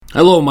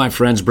Hello, my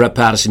friends. Brett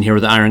Pattison here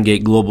with Iron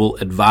Gate Global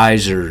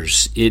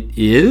Advisors. It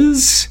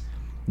is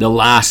the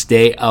last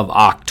day of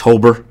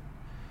October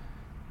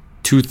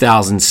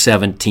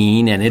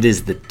 2017, and it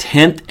is the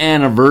 10th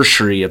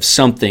anniversary of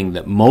something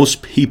that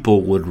most people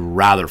would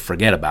rather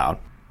forget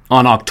about.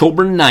 On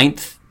October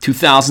 9th,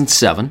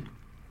 2007,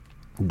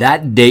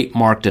 that date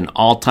marked an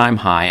all-time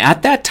high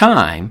at that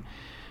time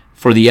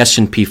for the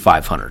S&P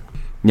 500.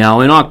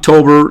 Now, in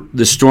October,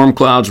 the storm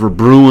clouds were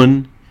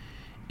brewing.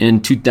 In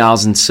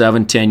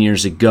 2007, 10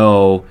 years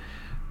ago,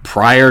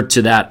 prior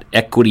to that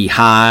equity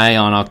high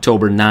on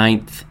October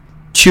 9th,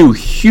 two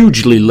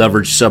hugely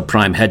leveraged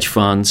subprime hedge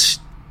funds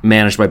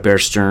managed by Bear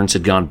Stearns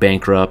had gone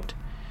bankrupt.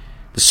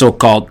 The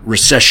so-called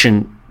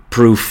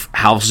recession-proof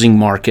housing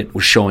market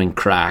was showing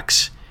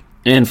cracks.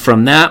 And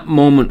from that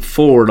moment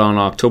forward on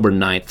October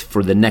 9th,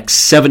 for the next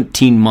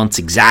 17 months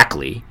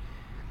exactly,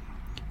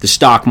 the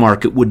stock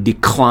market would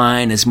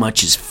decline as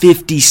much as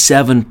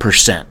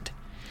 57%.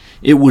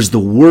 It was the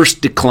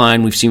worst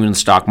decline we've seen in the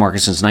stock market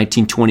since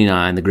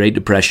 1929, the Great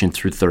Depression,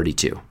 through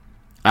 32.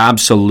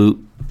 Absolute,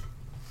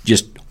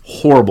 just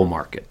horrible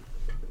market.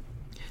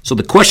 So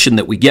the question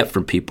that we get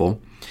from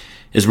people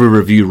as we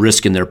review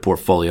risk in their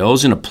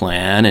portfolios and a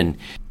plan and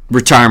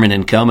retirement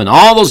income and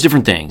all those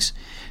different things,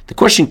 the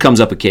question comes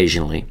up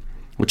occasionally,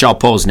 which I'll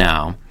pose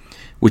now,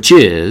 which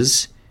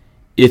is,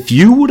 if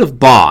you would have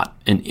bought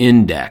an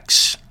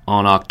index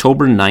on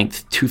October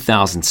 9th,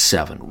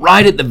 2007,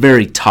 right at the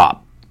very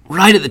top,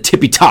 right at the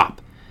tippy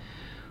top,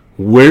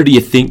 where do you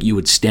think you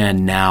would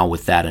stand now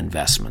with that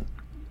investment?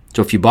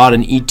 So if you bought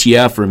an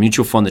ETF or a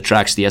mutual fund that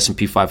tracks the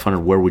S&P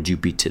 500, where would you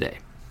be today?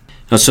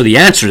 Now, so the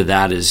answer to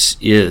that is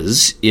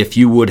if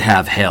you would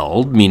have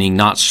held, meaning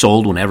not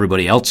sold when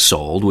everybody else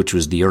sold, which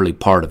was the early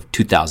part of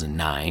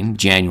 2009,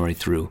 January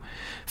through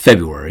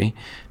February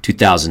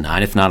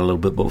 2009, if not a little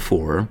bit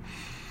before,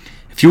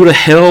 if you would have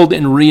held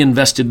and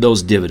reinvested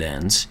those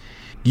dividends,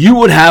 you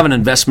would have an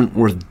investment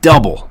worth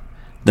double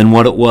than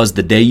what it was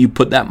the day you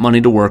put that money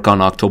to work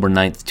on October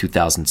 9th,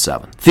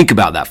 2007. Think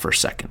about that for a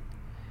second.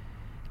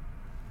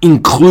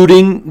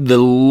 Including the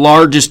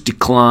largest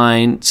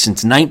decline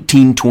since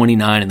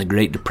 1929 in the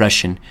Great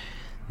Depression,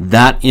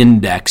 that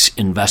index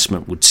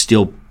investment would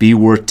still be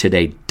worth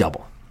today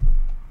double.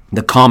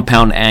 The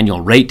compound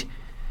annual rate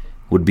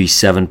would be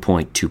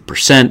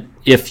 7.2%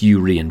 if you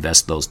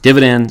reinvest those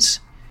dividends.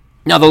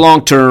 Now, the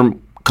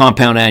long-term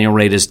compound annual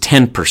rate is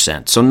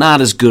 10%, so not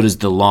as good as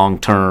the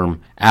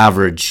long-term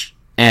average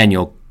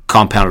annual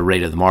compounded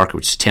rate of the market,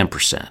 which is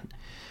 10%,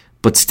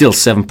 but still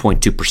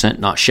 7.2%,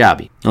 not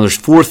shabby. Now, there's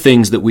four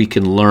things that we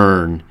can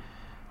learn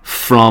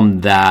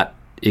from that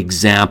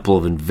example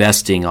of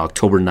investing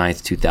October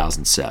 9th,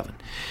 2007.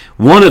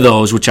 One of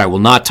those, which I will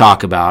not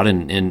talk about,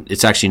 and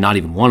it's actually not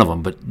even one of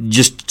them, but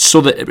just so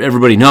that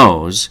everybody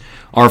knows,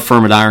 our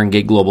firm at Iron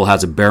Gate Global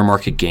has a bear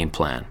market game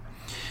plan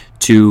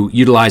to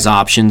utilize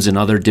options and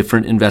other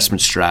different investment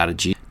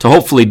strategies to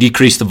hopefully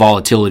decrease the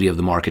volatility of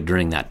the market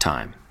during that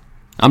time.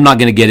 I'm not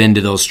going to get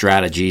into those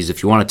strategies.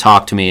 If you want to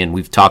talk to me, and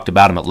we've talked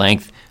about them at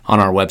length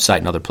on our website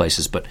and other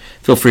places, but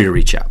feel free to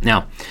reach out.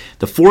 Now,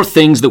 the four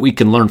things that we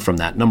can learn from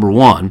that. Number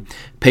one,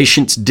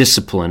 patience,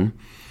 discipline,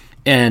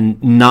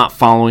 and not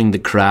following the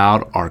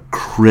crowd are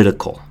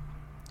critical.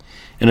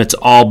 And it's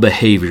all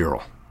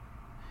behavioral.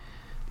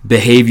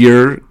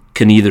 Behavior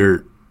can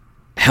either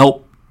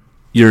help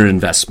your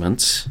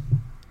investments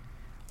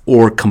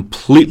or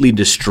completely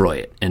destroy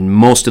it. And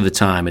most of the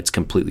time, it's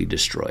completely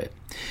destroy it.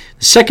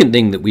 The second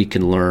thing that we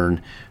can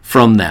learn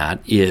from that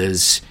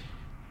is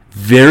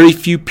very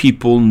few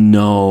people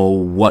know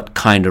what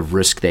kind of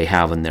risk they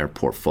have in their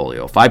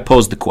portfolio. If I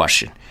pose the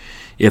question,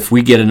 if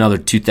we get another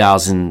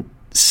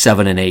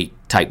 2007 and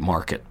 8 type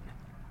market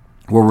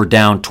where we're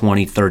down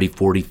 20, 30,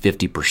 40,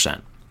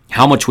 50%,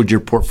 how much would your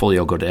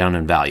portfolio go down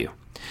in value?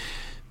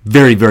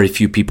 Very, very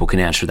few people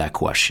can answer that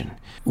question.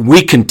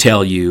 We can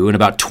tell you in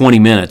about 20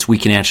 minutes, we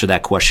can answer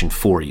that question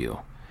for you.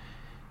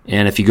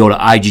 And if you go to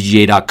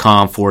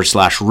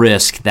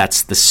igga.com/risk,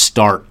 that's the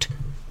start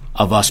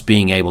of us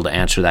being able to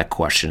answer that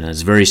question. And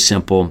it's very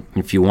simple.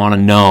 If you want to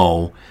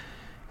know,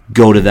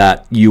 go to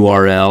that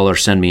URL or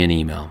send me an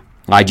email,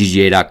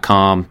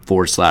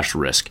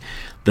 igga.com/risk.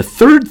 The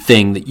third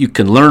thing that you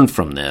can learn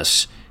from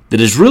this that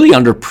is really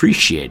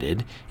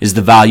underappreciated is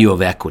the value of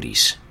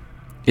equities.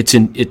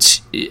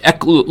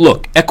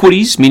 Look,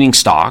 equities, meaning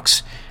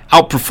stocks,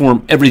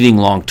 outperform everything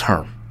long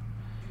term.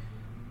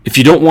 If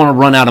you don't want to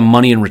run out of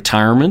money in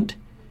retirement,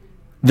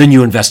 then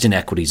you invest in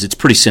equities. It's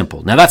pretty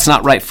simple. Now, that's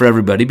not right for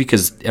everybody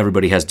because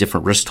everybody has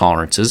different risk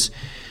tolerances,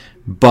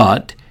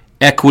 but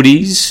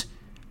equities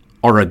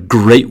are a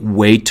great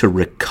way to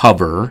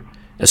recover,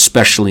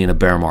 especially in a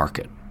bear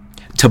market.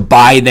 To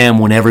buy them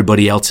when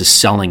everybody else is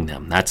selling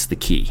them. That's the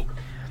key.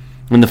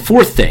 And the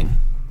fourth thing,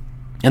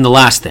 and the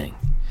last thing,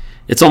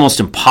 it's almost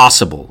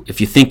impossible if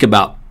you think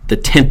about the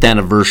 10th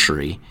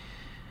anniversary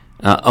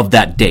of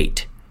that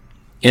date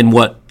and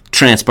what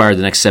transpired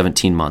the next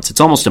 17 months.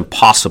 It's almost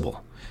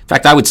impossible. In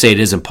fact, I would say it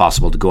is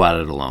impossible to go at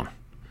it alone.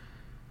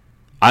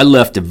 I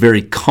left a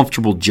very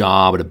comfortable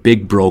job at a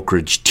big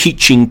brokerage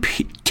teaching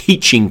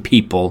teaching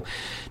people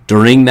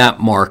during that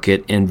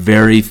market, and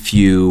very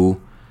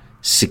few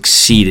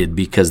succeeded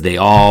because they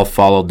all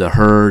followed the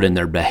herd and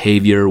their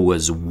behavior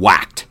was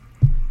whacked.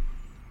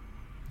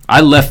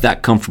 I left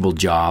that comfortable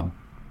job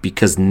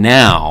because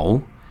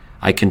now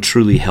I can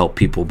truly help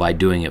people by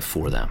doing it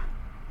for them.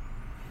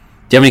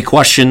 Do you have any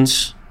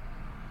questions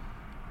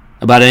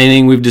about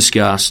anything we've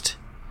discussed?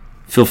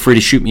 Feel free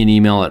to shoot me an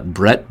email at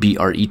Brett,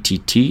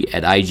 BRETT,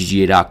 at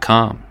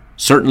IGGA.com.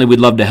 Certainly we'd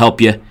love to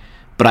help you,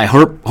 but I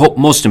hope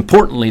most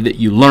importantly that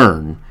you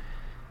learn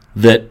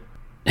that,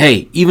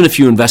 hey, even if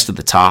you invest at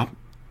the top,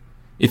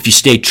 if you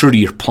stay true to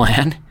your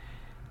plan,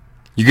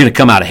 you're going to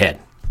come out ahead.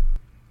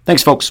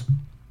 Thanks, folks.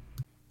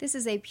 This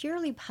is a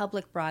purely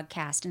public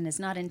broadcast and is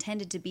not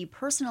intended to be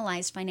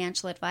personalized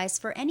financial advice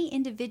for any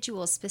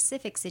individual's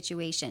specific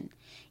situation.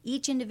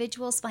 Each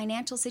individual's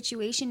financial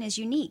situation is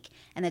unique,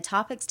 and the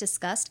topics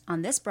discussed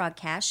on this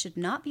broadcast should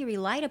not be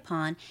relied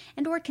upon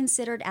and or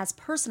considered as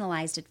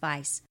personalized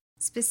advice.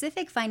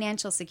 Specific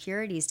financial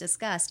securities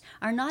discussed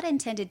are not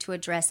intended to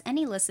address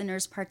any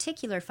listener's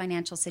particular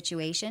financial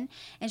situation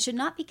and should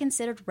not be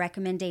considered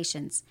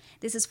recommendations.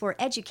 This is for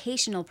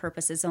educational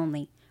purposes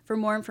only. For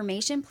more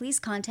information, please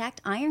contact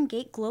Iron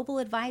Gate Global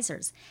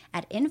Advisors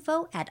at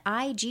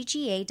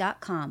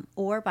info@igga.com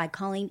or by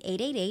calling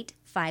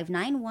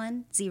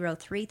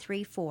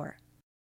 888-591-0334.